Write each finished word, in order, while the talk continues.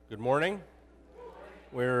Good morning.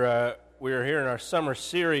 We're here in our summer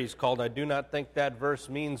series called "I Do Not Think That Verse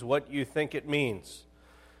Means What You Think It Means,"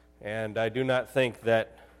 and I do not think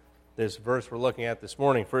that this verse we're looking at this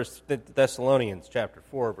morning, 1 Thessalonians chapter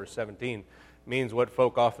 4, verse 17, means what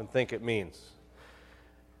folk often think it means.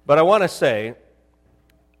 But I want to say,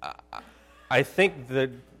 I think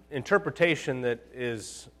the interpretation that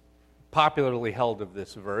is popularly held of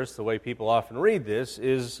this verse, the way people often read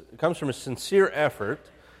this, comes from a sincere effort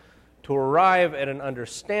to arrive at an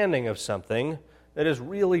understanding of something that is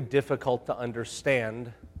really difficult to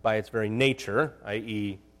understand by its very nature,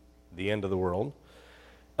 i.e., the end of the world.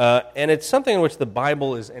 And it's something in which the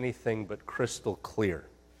Bible is anything but crystal clear.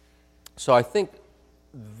 So I think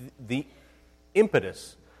the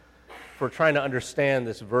impetus for trying to understand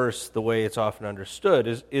this verse the way it's often understood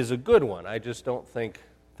is a good one. I just don't think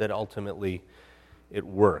that ultimately it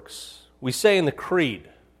works. We say in the Creed,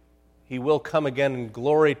 He will come again in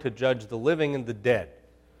glory to judge the living and the dead,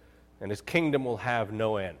 and His kingdom will have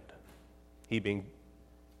no end. He being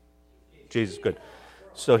Jesus, good.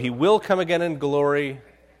 So He will come again in glory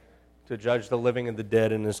to judge the living and the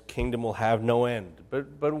dead, and His kingdom will have no end.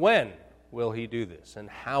 But when will He do this, and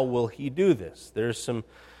how will He do this? There's some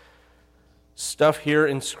stuff here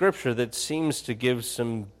in Scripture that seems to give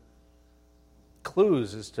some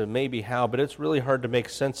clues as to maybe how, but it's really hard to make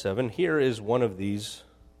sense of. And here is one of these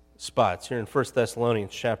spots. Here in 1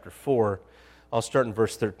 Thessalonians chapter 4, I'll start in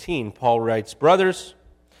verse 13. Paul writes, "Brothers,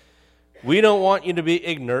 we don't want you to be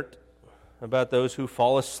ignorant about those who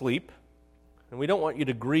fall asleep, and we don't want you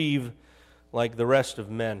to grieve like the rest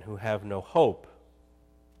of men who have no hope.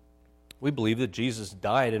 We believe that Jesus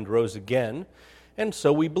died and rose again, and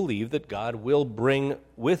so we believe that God will bring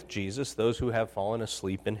with Jesus those who have fallen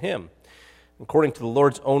asleep in Him. According to the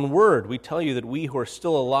Lord's own word, we tell you that we who are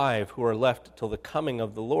still alive, who are left till the coming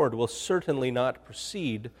of the Lord, will certainly not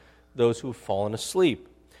precede those who have fallen asleep.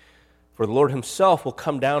 For the Lord Himself will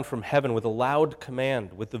come down from heaven with a loud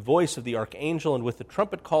command, with the voice of the archangel and with the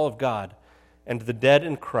trumpet call of God, and the dead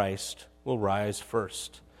in Christ will rise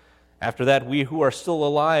first. After that, we who are still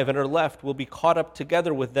alive and are left will be caught up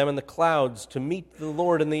together with them in the clouds to meet the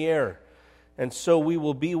Lord in the air, and so we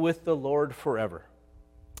will be with the Lord forever.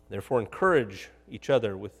 Therefore, encourage each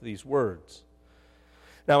other with these words.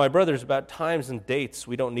 Now, my brothers, about times and dates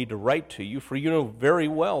we don't need to write to you, for you know very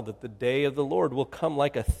well that the day of the Lord will come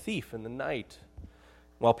like a thief in the night.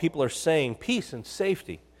 While people are saying peace and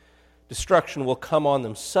safety, destruction will come on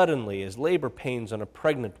them suddenly as labor pains on a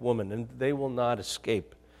pregnant woman, and they will not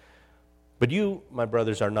escape. But you, my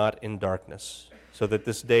brothers, are not in darkness, so that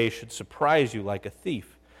this day should surprise you like a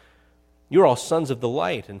thief. You are all sons of the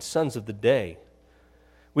light and sons of the day.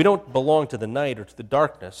 We don't belong to the night or to the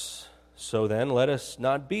darkness, so then let us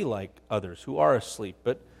not be like others who are asleep,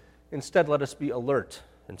 but instead let us be alert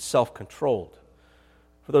and self-controlled.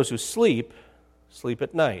 For those who sleep, sleep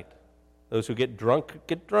at night. Those who get drunk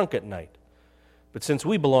at night. But since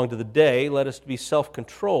we belong to the day, let us be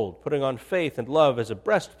self-controlled, putting on faith and love as a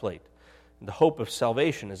breastplate, and the hope of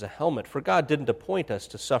salvation as a helmet. For God didn't appoint us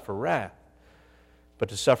to suffer wrath, but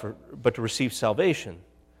to receive salvation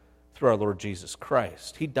through our Lord Jesus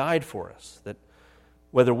Christ. He died for us, that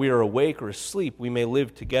whether we are awake or asleep, we may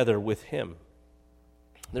live together with Him.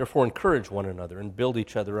 Therefore, encourage one another and build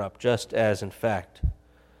each other up, just as, in fact,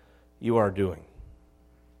 you are doing."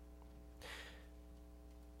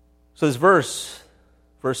 So this verse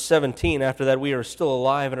 17, after that we are still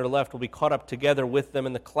alive and are left, will be caught up together with them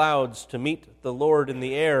in the clouds to meet the Lord in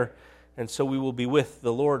the air, and so we will be with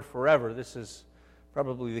the Lord forever. This is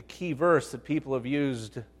probably the key verse that people have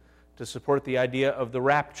used to support the idea of the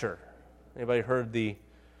rapture. Anybody heard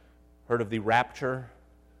of the rapture?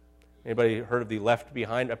 Anybody heard of the Left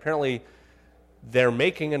Behind? Apparently, they're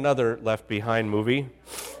making another Left Behind movie,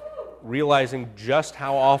 realizing just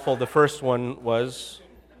how awful the first one was.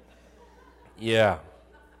 Yeah.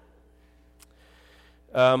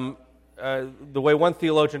 The way one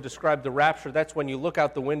theologian described the rapture, that's when you look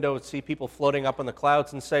out the window and see people floating up in the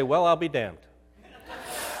clouds and say, "Well, I'll be damned."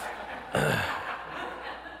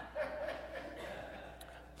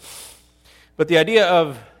 But the idea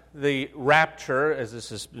of the rapture, as this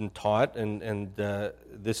has been taught, and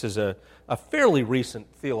this is a fairly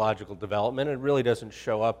recent theological development, it really doesn't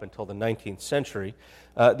show up until the 19th century.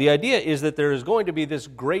 The idea is that there is going to be this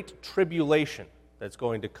great tribulation that's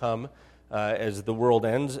going to come as the world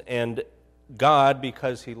ends, and God,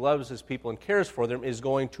 because He loves His people and cares for them, is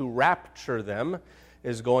going to rapture them,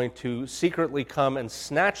 is going to secretly come and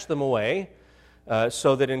snatch them away,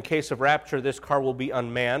 so that in case of rapture, this car will be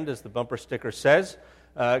unmanned, as the bumper sticker says.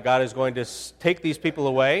 God is going to take these people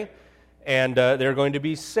away, And they're going to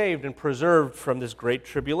be saved and preserved from this great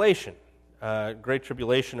tribulation. Great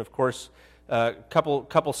tribulation, of course,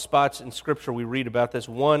 couple spots in Scripture we read about this.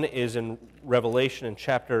 One is in Revelation in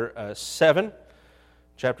chapter 7.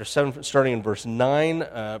 Chapter 7, starting in verse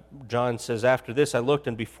 9, John says, "After this I looked,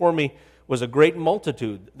 and before me was a great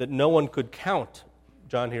multitude that no one could count."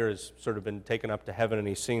 John here has sort of been taken up to heaven, and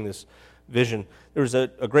he's seeing this vision. There was a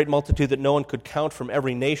great multitude that no one could count from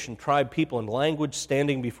every nation, tribe, people, and language,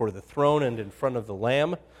 standing before the throne and in front of the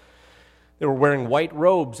Lamb. They were wearing white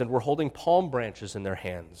robes and were holding palm branches in their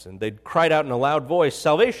hands. And they cried out in a loud voice,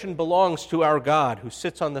 "Salvation belongs to our God, who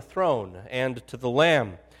sits on the throne, and to the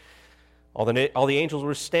Lamb." All the angels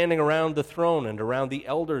were standing around the throne and around the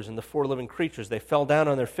elders and the four living creatures. They fell down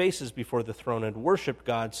on their faces before the throne and worshiped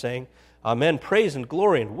God, saying, "Amen, praise and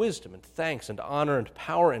glory and wisdom and thanks and honor and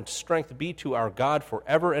power and strength be to our God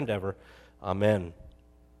forever and ever. Amen."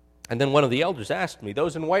 And then one of the elders asked me,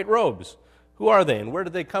 "Those in white robes, who are they and where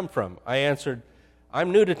did they come from?" I answered,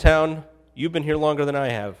 "I'm new to town. You've been here longer than I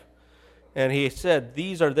have." And he said,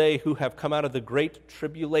 "These are they who have come out of the great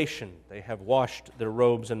tribulation. They have washed their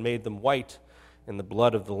robes and made them white in the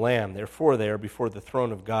blood of the Lamb. Therefore they are before the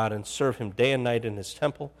throne of God and serve him day and night in his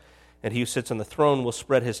temple. And he who sits on the throne will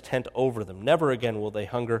spread his tent over them. Never again will they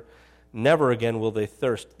hunger. Never again will they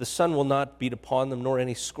thirst. The sun will not beat upon them, nor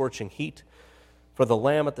any scorching heat. For the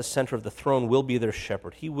Lamb at the center of the throne will be their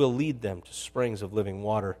shepherd. He will lead them to springs of living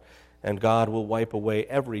water, and God will wipe away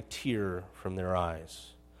every tear from their eyes."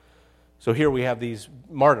 So here we have these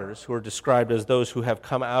martyrs who are described as those who have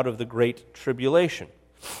come out of the great tribulation.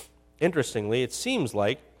 Interestingly, it seems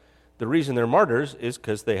like the reason they're martyrs is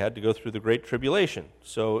because they had to go through the great tribulation.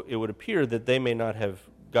 So it would appear that they may not have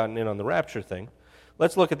gotten in on the rapture thing.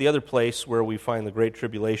 Let's look at the other place where we find the great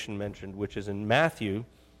tribulation mentioned, which is in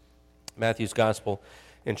Matthew's Gospel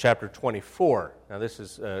in chapter 24. Now this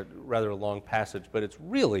is rather a long passage, but it's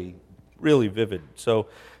really, really vivid. So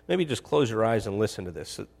maybe just close your eyes and listen to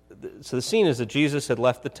this. So the scene is that Jesus had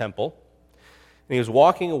left the temple, and he was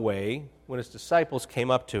walking away when his disciples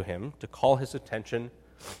came up to him to call his attention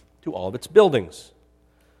to all of its buildings.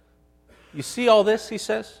 "You see all this," he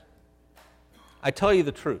says? "I tell you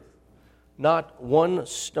the truth. Not one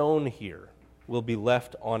stone here will be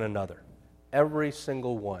left on another. Every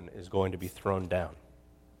single one is going to be thrown down."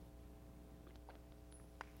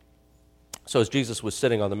 So as Jesus was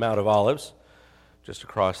sitting on the Mount of Olives, just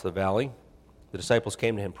across the valley, the disciples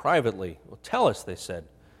came to him privately. "Well, tell us," they said,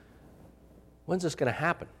 "when's this going to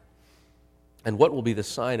happen? And what will be the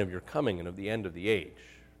sign of your coming and of the end of the age?"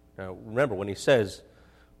 Now, remember, when he says,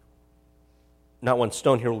 "Not one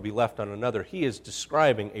stone here will be left on another," he is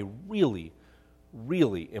describing a really,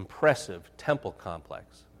 really impressive temple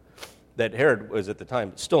complex that Herod was at the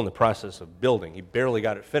time still in the process of building. He barely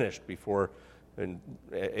got it finished before, in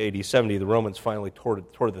AD 70, the Romans finally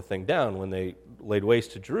tore the thing down when they laid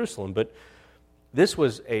waste to Jerusalem. But this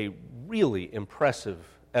was a really impressive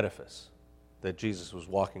edifice that Jesus was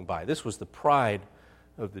walking by. This was the pride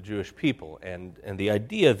of the Jewish people. And the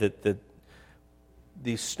idea that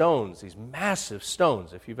these stones, these massive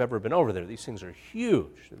stones, if you've ever been over there, these things are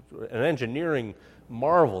huge. An engineering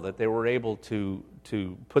marvel that they were able to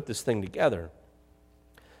put this thing together.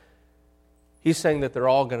 He's saying that they're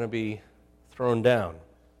all going to be thrown down.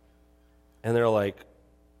 And they're like,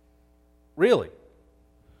 "Really?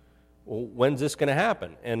 Well, when's this going to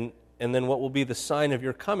happen? And then what will be the sign of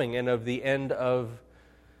your coming and of the end of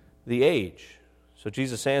the age?" So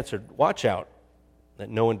Jesus answered, "Watch out that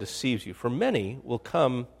no one deceives you, for many will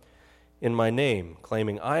come in my name,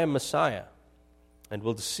 claiming I am Messiah, and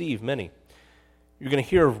will deceive many. You're going to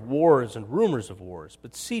hear of wars and rumors of wars,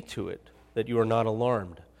 but see to it that you are not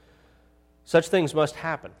alarmed. Such things must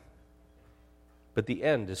happen, but the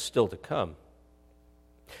end is still to come.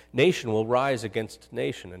 Nation will rise against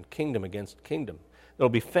nation, and kingdom against kingdom. There will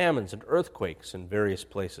be famines and earthquakes in various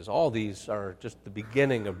places. All these are just the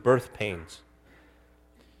beginning of birth pains.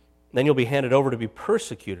 Then you'll be handed over to be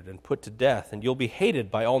persecuted and put to death, and you'll be hated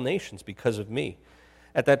by all nations because of me.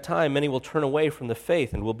 At that time, many will turn away from the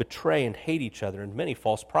faith and will betray and hate each other, and many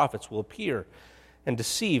false prophets will appear and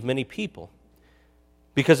deceive many people.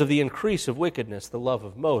 Because of the increase of wickedness, the love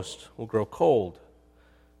of most will grow cold.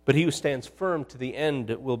 But he who stands firm to the end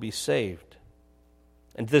will be saved.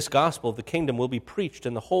 And this gospel of the kingdom will be preached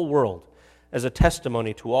in the whole world as a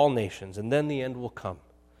testimony to all nations, and then the end will come.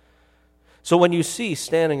 So when you see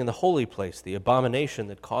standing in the holy place the abomination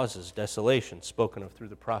that causes desolation, spoken of through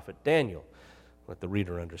the prophet Daniel, let the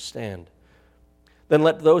reader understand. Then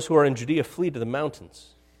let those who are in Judea flee to the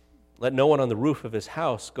mountains. Let no one on the roof of his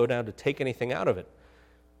house go down to take anything out of it.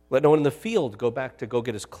 Let no one in the field go back to go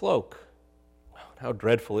get his cloak. How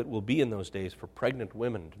dreadful it will be in those days for pregnant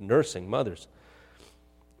women, nursing mothers.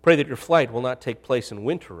 Pray that your flight will not take place in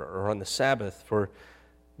winter or on the Sabbath, for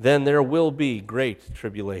then there will be great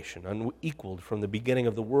tribulation, unequaled from the beginning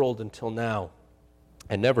of the world until now,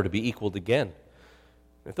 and never to be equaled again.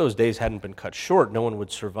 If those days hadn't been cut short, no one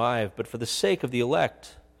would survive, but for the sake of the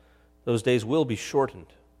elect, those days will be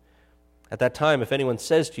shortened. At that time, if anyone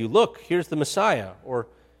says to you, "Look, here's the Messiah," or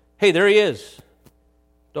 "Hey, there he is,"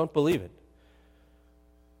 don't believe it.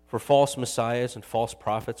 For false messiahs and false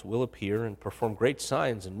prophets will appear and perform great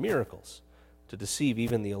signs and miracles to deceive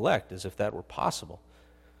even the elect, as if that were possible.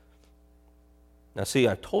 Now see,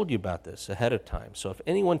 I've told you about this ahead of time. So if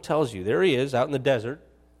anyone tells you, "There he is out in the desert,"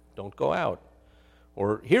 don't go out.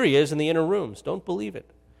 Or, "Here he is in the inner rooms," don't believe it.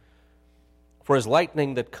 For as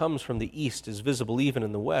lightning that comes from the east is visible even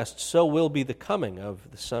in the west, so will be the coming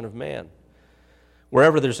of the Son of Man.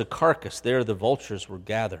 Wherever there's a carcass, there the vultures will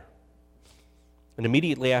gather. And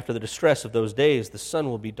immediately after the distress of those days, the sun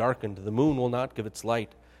will be darkened, the moon will not give its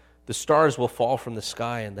light, the stars will fall from the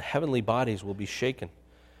sky, and the heavenly bodies will be shaken.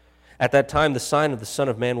 At that time the sign of the Son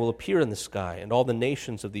of Man will appear in the sky, and all the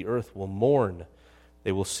nations of the earth will mourn.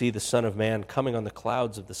 They will see the Son of Man coming on the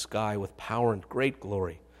clouds of the sky with power and great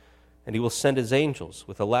glory. And he will send his angels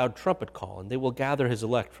with a loud trumpet call, and they will gather his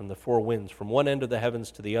elect from the four winds, from one end of the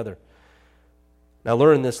heavens to the other. Now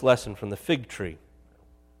learn this lesson from the fig tree.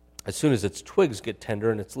 As soon as its twigs get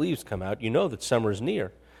tender and its leaves come out, you know that summer is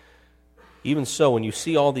near. Even so, when you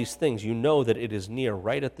see all these things, you know that it is near,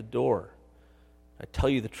 right at the door. I tell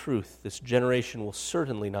you the truth, this generation will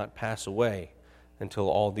certainly not pass away until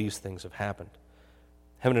all these things have happened.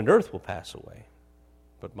 Heaven and earth will pass away,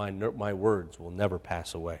 but my words will never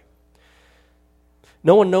pass away.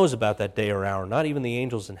 No one knows about that day or hour, not even the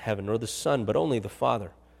angels in heaven, nor the Son, but only the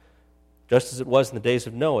Father. Just as it was in the days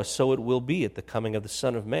of Noah, so it will be at the coming of the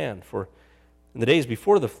Son of Man. For in the days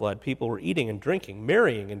before the flood, people were eating and drinking,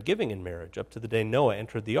 marrying and giving in marriage, up to the day Noah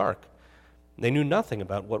entered the ark. They knew nothing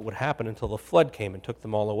about what would happen until the flood came and took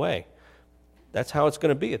them all away. That's how it's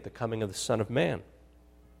going to be at the coming of the Son of Man.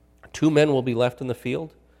 2 men will be left in the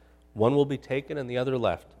field, one will be taken and the other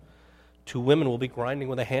left. 2 women will be grinding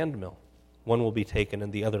with a hand mill, one will be taken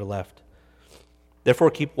and the other left.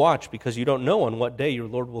 Therefore keep watch, because you don't know on what day your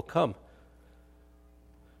Lord will come.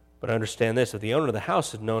 But understand this, if the owner of the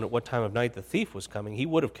house had known at what time of night the thief was coming, he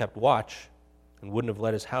would have kept watch and wouldn't have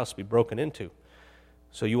let his house be broken into.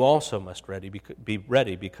 So you also must be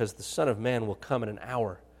ready, because the Son of Man will come in an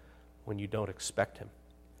hour when you don't expect him.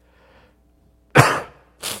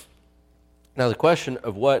 Now the question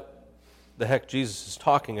of what the heck Jesus is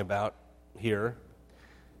talking about here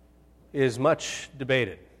is much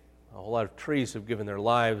debated. A whole lot of trees have given their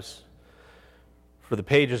lives for the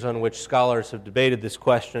pages on which scholars have debated this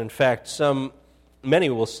question. In fact, many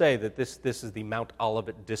will say that this is the Mount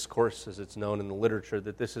Olivet Discourse, as it's known in the literature,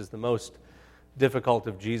 that this is the most difficult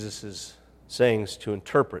of Jesus' sayings to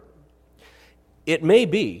interpret. It may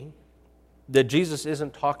be that Jesus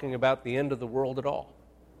isn't talking about the end of the world at all.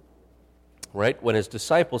 Right? When his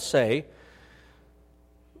disciples say,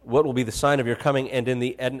 "What will be the sign of your coming and in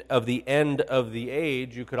the end of the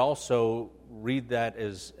age," you could also read that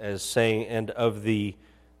as saying, "and of the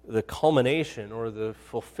culmination or the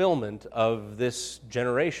fulfillment of this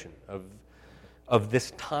generation, of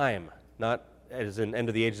this time," not as in end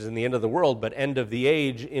of the age as in the end of the world, but end of the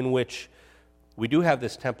age in which we do have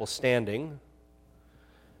this temple standing.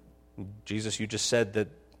 Jesus, you just said that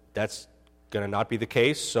that's going to not be the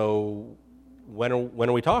case, so when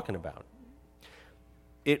are we talking about?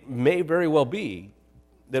 It may very well be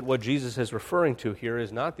that what Jesus is referring to here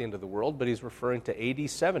is not the end of the world, but he's referring to AD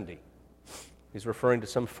 70. He's referring to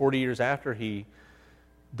some 40 years after he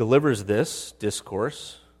delivers this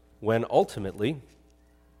discourse, when ultimately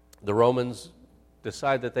the Romans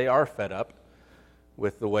decide that they are fed up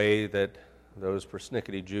with the way that those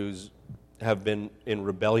persnickety Jews have been in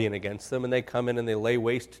rebellion against them, and they come in and they lay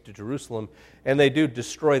waste to Jerusalem, and they do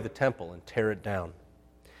destroy the temple and tear it down,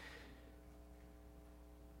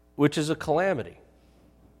 which is a calamity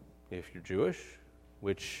if you're Jewish,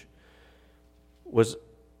 which was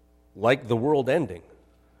like the world ending.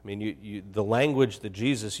 I mean, the language that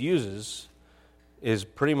Jesus uses is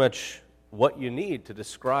pretty much what you need to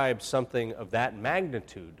describe something of that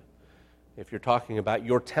magnitude. If you're talking about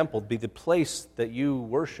your temple, be the place that you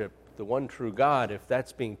worship the one true God, if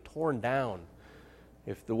that's being torn down,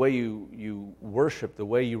 if the way you worship, the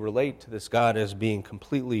way you relate to this God is being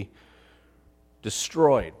completely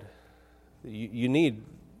destroyed, you need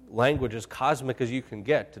language as cosmic as you can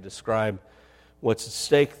get to describe what's at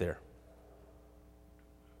stake there.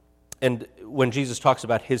 And when Jesus talks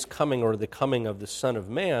about his coming or the coming of the Son of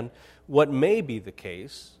Man, what may be the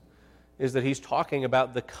case is that he's talking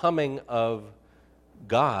about the coming of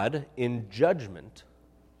God in judgment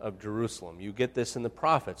of Jerusalem. You get this in the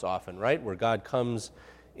prophets often, right? Where God comes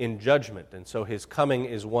in judgment. And so his coming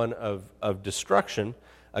is one of destruction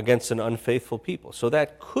against an unfaithful people. So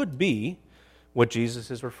that could be what Jesus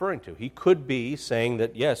is referring to. He could be saying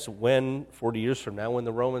that, yes, when 40 years from now, when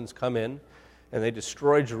the Romans come in and they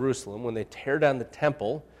destroy Jerusalem, when they tear down the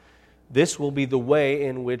temple, this will be the way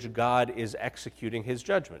in which God is executing his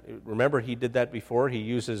judgment. Remember, he did that before. He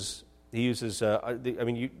uses. If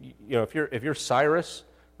you're Cyrus,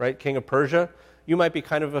 right, king of Persia, you might be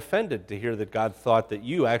kind of offended to hear that God thought that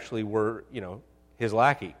you actually were, his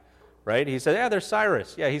lackey, right? He said, "Yeah, there's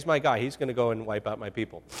Cyrus. Yeah, he's my guy. He's going to go and wipe out my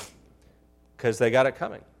people," because they got it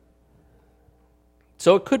coming.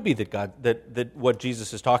 So it could be that what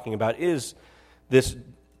Jesus is talking about is this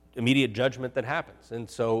immediate judgment that happens. And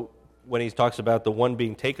so when he talks about the one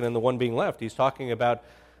being taken and the one being left, he's talking about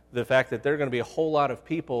the fact that there are going to be a whole lot of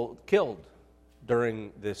people killed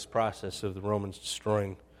during this process of the Romans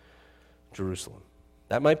destroying Jerusalem.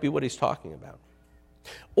 That might be what he's talking about.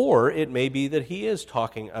 Or it may be that he is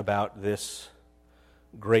talking about this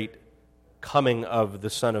great coming of the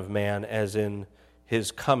Son of Man as in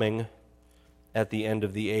his coming at the end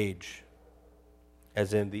of the age,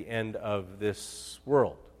 as in the end of this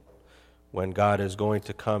world, when God is going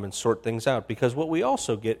to come and sort things out. Because what we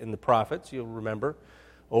also get in the prophets, you'll remember,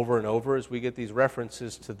 over and over, is we get these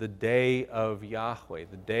references to the day of Yahweh,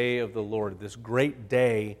 the day of the Lord, this great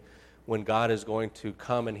day when God is going to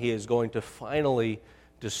come and he is going to finally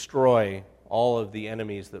destroy all of the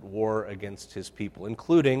enemies that war against his people,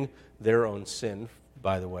 including their own sin,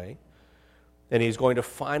 by the way. And he's going to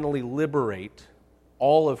finally liberate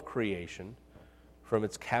all of creation from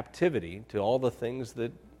its captivity to all the things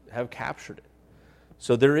that have captured it.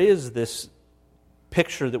 So there is this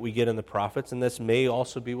picture that we get in the prophets, and this may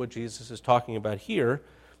also be what Jesus is talking about here,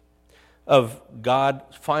 of God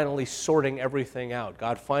finally sorting everything out,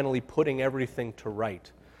 God finally putting everything to right,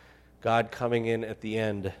 God coming in at the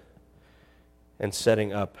end and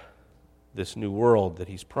setting up this new world that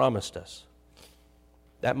he's promised us.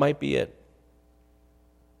 That might be it.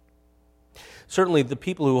 Certainly the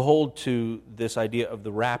people who hold to this idea of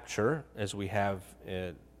the rapture, as we have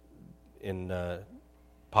in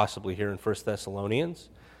possibly here in 1 Thessalonians,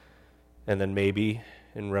 and then maybe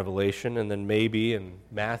in Revelation, and then maybe in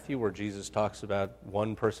Matthew, where Jesus talks about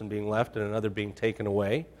one person being left and another being taken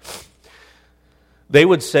away, they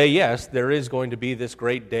would say, yes, there is going to be this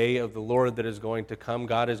great day of the Lord that is going to come.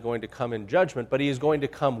 God is going to come in judgment, but he is going to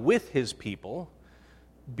come with his people.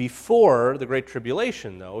 Before the Great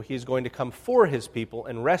Tribulation, though, he's going to come for his people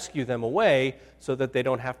and rescue them away so that they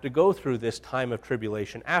don't have to go through this time of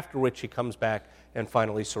tribulation, after which he comes back and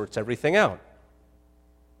finally sorts everything out.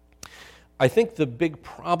 I think the big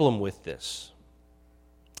problem with this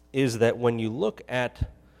is that when you look at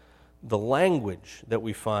the language that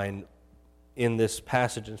we find in this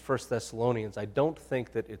passage in 1 Thessalonians, I don't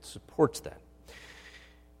think that it supports that.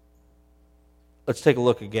 Let's take a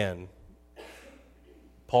look again.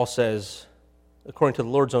 Paul says, according to the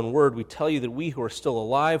Lord's own word, we tell you that we who are still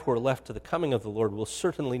alive, who are left to the coming of the Lord, will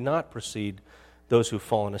certainly not precede those who have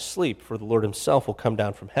fallen asleep. For the Lord himself will come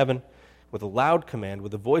down from heaven with a loud command,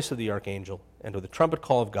 with the voice of the archangel, and with the trumpet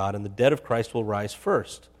call of God, and the dead of Christ will rise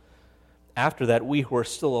first. After that, we who are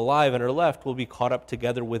still alive and are left will be caught up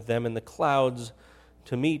together with them in the clouds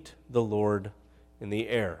to meet the Lord in the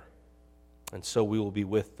air. And so we will be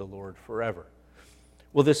with the Lord forever.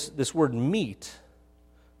 Well, this word meet,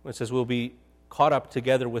 when it says we'll be caught up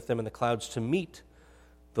together with them in the clouds to meet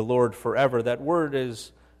the Lord forever, that word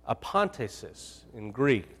is apantesis in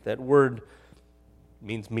Greek. That word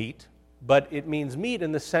means meet, but it means meet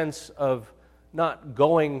in the sense of not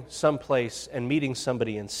going someplace and meeting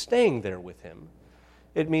somebody and staying there with him.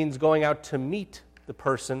 It means going out to meet the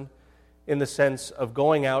person in the sense of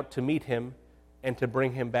going out to meet him and to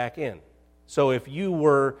bring him back in. So if you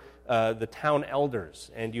were the town elders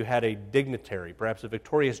and you had a dignitary, perhaps a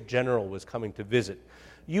victorious general was coming to visit,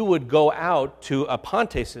 you would go out to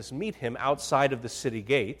apantesis, meet him outside of the city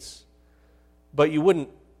gates, but you wouldn't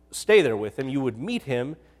stay there with him. You would meet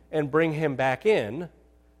him and bring him back in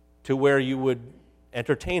to where you would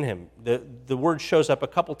entertain him. The word shows up a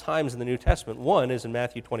couple times in the New Testament. One is in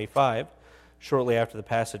Matthew 25, shortly after the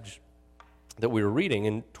passage that we were reading.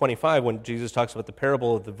 In 25, when Jesus talks about the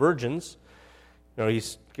parable of the virgins, he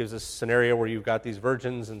gives us a scenario where you've got these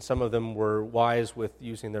virgins, and some of them were wise with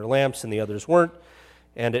using their lamps, and the others weren't.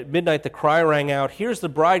 And at midnight the cry rang out, "Here's the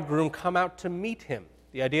bridegroom, come out to meet him."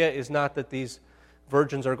 The idea is not that these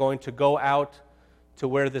virgins are going to go out to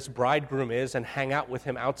where this bridegroom is and hang out with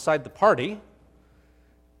him outside the party.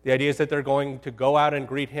 The idea is that they're going to go out and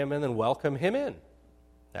greet him and then welcome him in.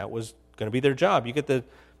 That was going to be their job. You get the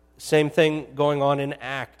same thing going on in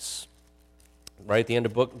Acts, right at the end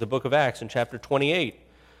of the book of Acts in chapter 28.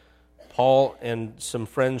 Paul and some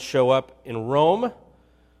friends show up in Rome.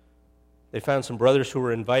 They found some brothers who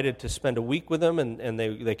were invited to spend a week with them, and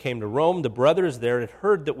they came to Rome. The brothers there had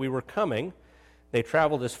heard that we were coming. They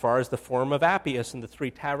traveled as far as the Forum of Appius and the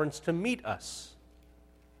Three Taverns to meet us.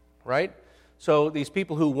 Right? So these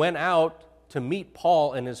people who went out to meet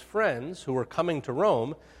Paul and his friends who were coming to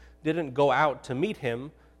Rome didn't go out to meet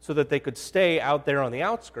him so that they could stay out there on the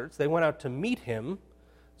outskirts. They went out to meet him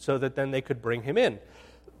so that then they could bring him in,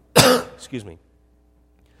 excuse me,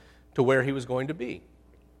 to where he was going to be.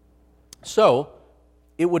 So,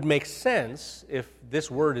 it would make sense if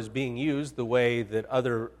this word is being used the way that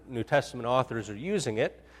other New Testament authors are using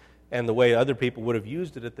it, and the way other people would have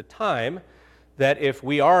used it at the time, that if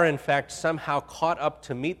we are in fact somehow caught up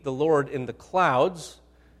to meet the Lord in the clouds,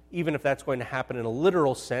 even if that's going to happen in a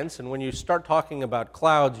literal sense, and when you start talking about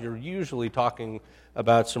clouds, you're usually talking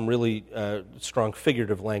about some really strong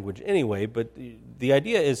figurative language anyway, but the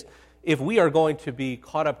idea is if we are going to be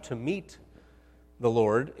caught up to meet the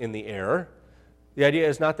Lord in the air, the idea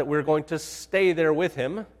is not that we're going to stay there with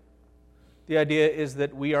him. The idea is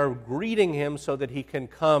that we are greeting him so that he can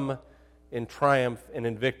come in triumph and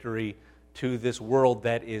in victory to this world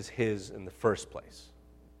that is his in the first place.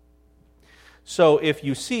 So if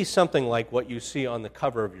you see something like what you see on the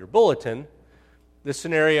cover of your bulletin, the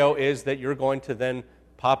scenario is that you're going to then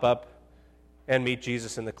pop up and meet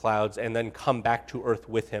Jesus in the clouds and then come back to earth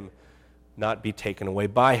with him, not be taken away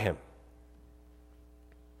by him.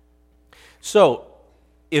 So,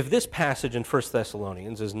 if this passage in 1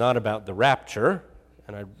 Thessalonians is not about the rapture,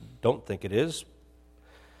 and I don't think it is,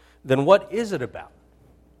 then what is it about?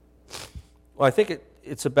 Well, I think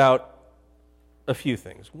it's about a few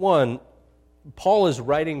things. One, Paul is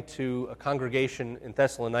writing to a congregation in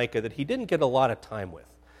Thessalonica that he didn't get a lot of time with.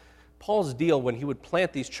 Paul's deal when he would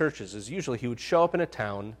plant these churches is usually he would show up in a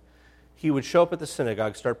town, he would show up at the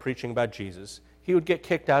synagogue, start preaching about Jesus, he would get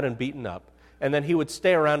kicked out and beaten up, and then he would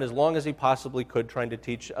stay around as long as he possibly could trying to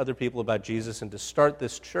teach other people about Jesus and to start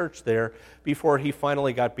this church there before he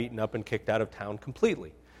finally got beaten up and kicked out of town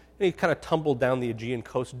completely. And he kind of tumbled down the Aegean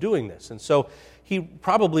coast doing this. And so he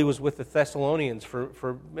probably was with the Thessalonians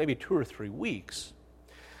for maybe 2 or 3 weeks.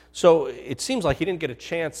 So it seems like he didn't get a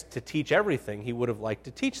chance to teach everything he would have liked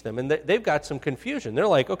to teach them. And they've got some confusion. They're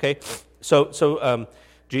like, okay, so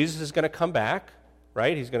Jesus is going to come back.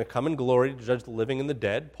 Right? He's going to come in glory to judge the living and the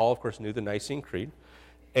dead. Paul, of course, knew the Nicene Creed.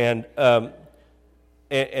 And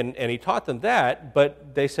he taught them that,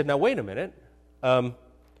 but they said, now, wait a minute.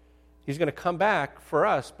 He's going to come back for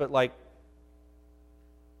us, but like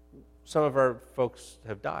some of our folks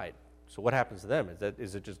have died. So what happens to them?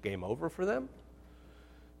 Is it just game over for them?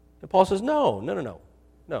 And Paul says, no.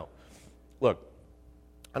 Look,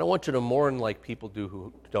 I don't want you to mourn like people do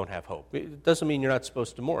who don't have hope. It doesn't mean you're not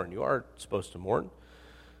supposed to mourn. You are supposed to mourn.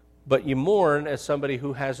 But you mourn as somebody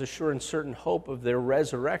who has a sure and certain hope of their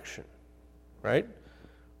resurrection, right?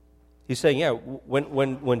 He's saying, yeah,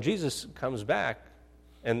 when Jesus comes back,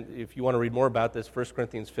 and if you want to read more about this, 1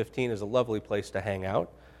 Corinthians 15 is a lovely place to hang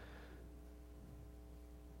out.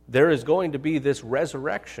 There is going to be this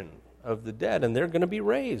resurrection of the dead, and they're going to be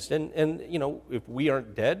raised. And you know, if we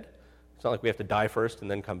aren't dead, it's not like we have to die first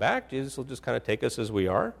and then come back. Jesus will just kind of take us as we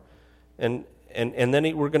are. And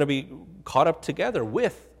then we're going to be caught up together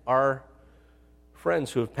with our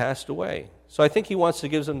friends who have passed away. So I think he wants to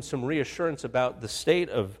give them some reassurance about the state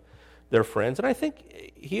of their friends. And I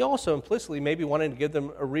think he also implicitly maybe wanted to give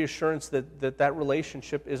them a reassurance that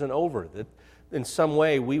relationship isn't over, that in some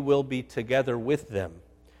way we will be together with them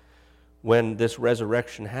when this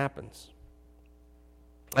resurrection happens.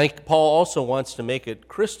 I think Paul also wants to make it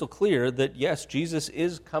crystal clear that, yes, Jesus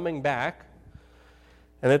is coming back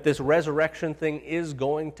and that this resurrection thing is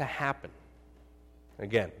going to happen.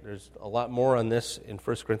 Again, there's a lot more on this in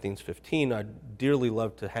 1 Corinthians 15. I'd dearly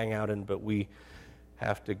love to hang out in, but we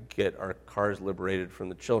have to get our cars liberated from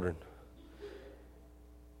the children.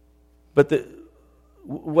 But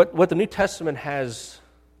what the New Testament has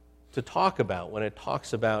to talk about when it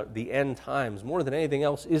talks about the end times, more than anything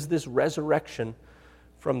else, is this resurrection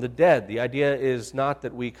from the dead. The idea is not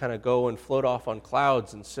that we kind of go and float off on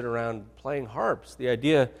clouds and sit around playing harps. The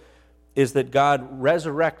idea is that God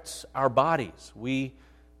resurrects our bodies. We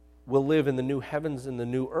will live in the new heavens and the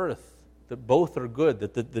new earth, that both are good,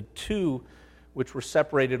 that the two which were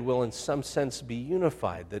separated will in some sense be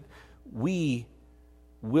unified, that we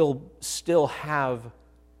will still have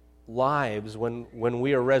lives when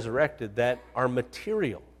we are resurrected that are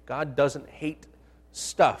material. God doesn't hate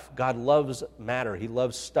stuff. God loves matter. He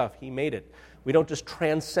loves stuff. He made it. We don't just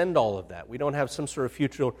transcend all of that. We don't have some sort of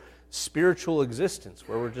future spiritual existence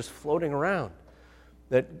where we're just floating around.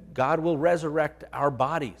 That God will resurrect our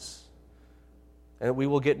bodies, and we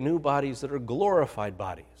will get new bodies that are glorified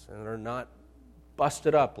bodies and are not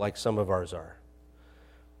busted up like some of ours are.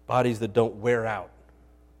 Bodies that don't wear out,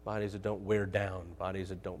 bodies that don't wear down, bodies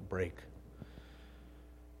that don't break.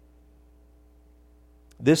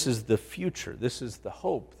 This is the future. This is the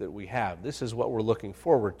hope that we have. This is what we're looking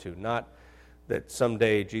forward to, not that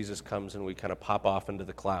someday Jesus comes and we kind of pop off into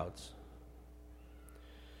the clouds.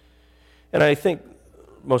 And I think,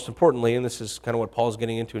 most importantly, and this is kind of what Paul's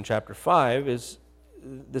getting into in chapter 5, is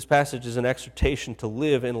this passage is an exhortation to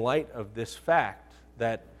live in light of this fact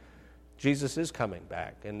that Jesus is coming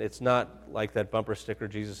back. And it's not like that bumper sticker,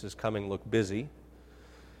 Jesus is coming, look busy.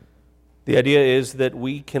 The idea is that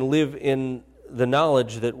we can live in the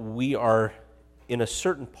knowledge that we are in a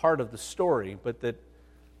certain part of the story, but that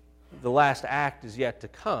the last act is yet to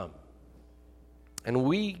come. And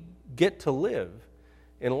we get to live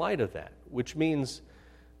in light of that, which means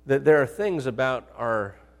that there are things about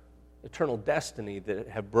our eternal destiny that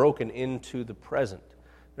have broken into the present.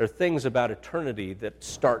 There are things about eternity that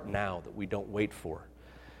start now that we don't wait for.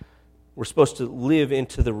 We're supposed to live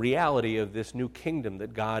into the reality of this new kingdom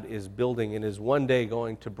that God is building and is one day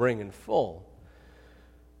going to bring in full.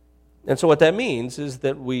 And so what that means is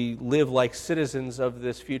that we live like citizens of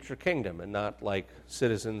this future kingdom and not like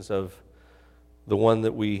citizens of the one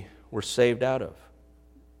that we were saved out of.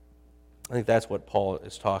 I think that's what Paul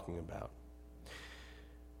is talking about.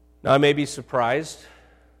 Now, I may be surprised.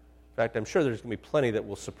 In fact, I'm sure there's going to be plenty that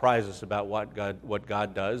will surprise us about what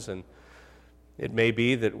God does, and it may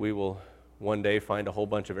be that we will one day find a whole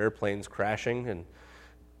bunch of airplanes crashing and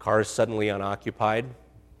cars suddenly unoccupied.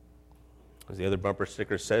 As the other bumper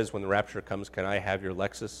sticker says, when the rapture comes, can I have your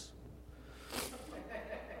Lexus?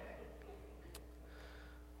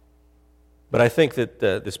 But I think that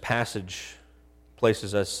this passage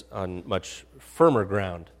places us on much firmer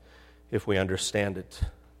ground if we understand it,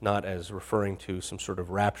 not as referring to some sort of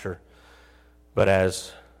rapture, but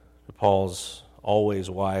as Paul's always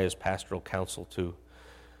wise pastoral counsel to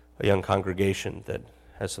a young congregation that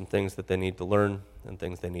has some things that they need to learn and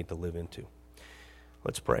things they need to live into.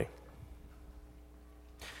 Let's pray.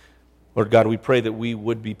 Lord God, we pray that we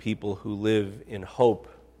would be people who live in hope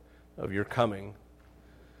of your coming.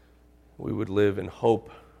 We would live in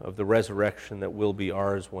hope of the resurrection that will be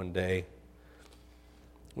ours one day.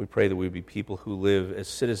 We pray that we would be people who live as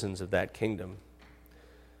citizens of that kingdom,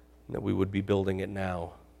 and that we would be building it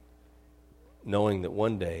now, knowing that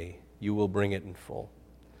one day you will bring it in full.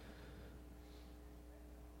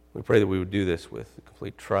 We pray that we would do this with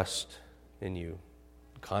complete trust in you,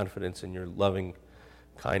 confidence in your loving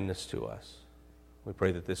kindness to us. We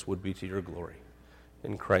pray that this would be to your glory.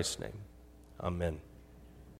 In Christ's name, amen.